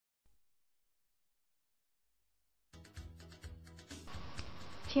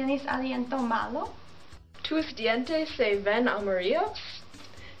¿Tienes aliento malo? ¿Tus dientes se ven amarillos?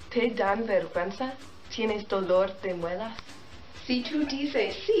 ¿Te dan vergüenza? ¿Tienes dolor de muelas? Si tú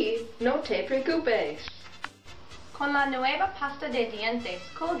dices sí, no te preocupes. Con la nueva pasta de dientes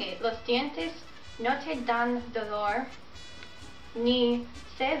Colgate, los dientes no te dan dolor, ni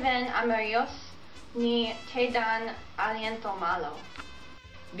se ven amarillos, ni te dan aliento malo.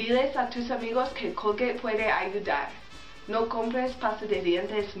 Diles a tus amigos que Colgate puede ayudar. No compres pasta de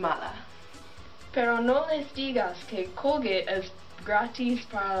dientes mala. Pero no les digas que Colgate es gratis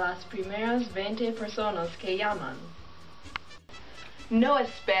para las primeras 20 personas que llaman. No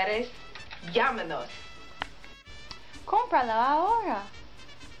esperes, llámanos. ¡Cómpralo ahora!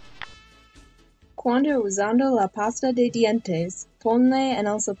 Cuando usando la pasta de dientes, ponle en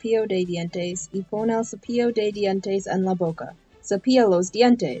el cepillo de dientes y pon el cepillo de dientes en la boca. Cepilla los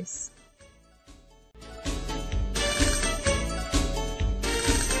dientes.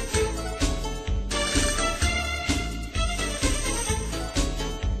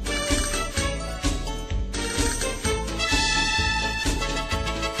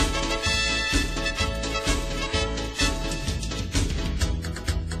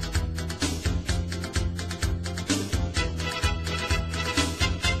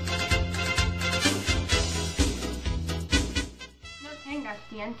 Tengas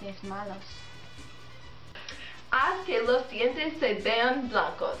dientes malos. Haz que los dientes se vean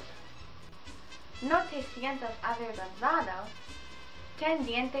blancos. No te sientas avergonzado. Ten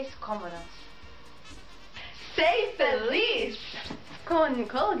dientes cómodos. ¡Sé feliz! Con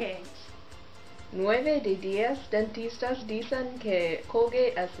Colgate. 9 de 10 dentistas dicen que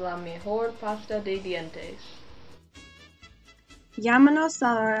Colgate es la mejor pasta de dientes. Llámanos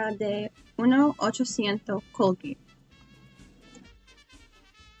ahora de 1-800-Colgate.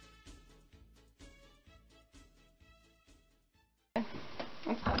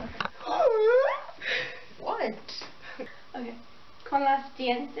 What? Okay. Con las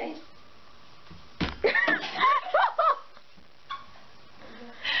dientes.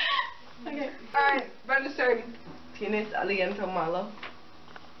 Okay. Alright, registered. ¿Tienes aliento malo?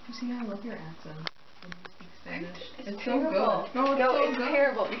 Lucy, I love your accent. When you speak Spanish. It's so terrible. good. No, It's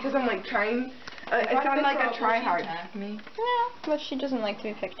terrible because I'm like trying. I sound like a tryhard. Me. Yeah, but she doesn't like to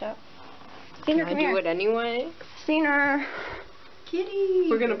be picked up. Senior, Can come I here. do it anyway? Senior. Kitty!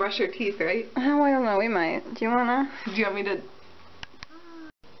 We're gonna brush our teeth, right? Oh, I don't know. We might. Do you wanna? Do you want me to?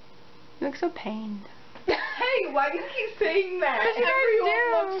 You look so pained. Hey, why do you keep saying that? Because you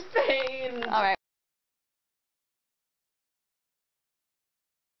always do. Everyone loves pain. All right.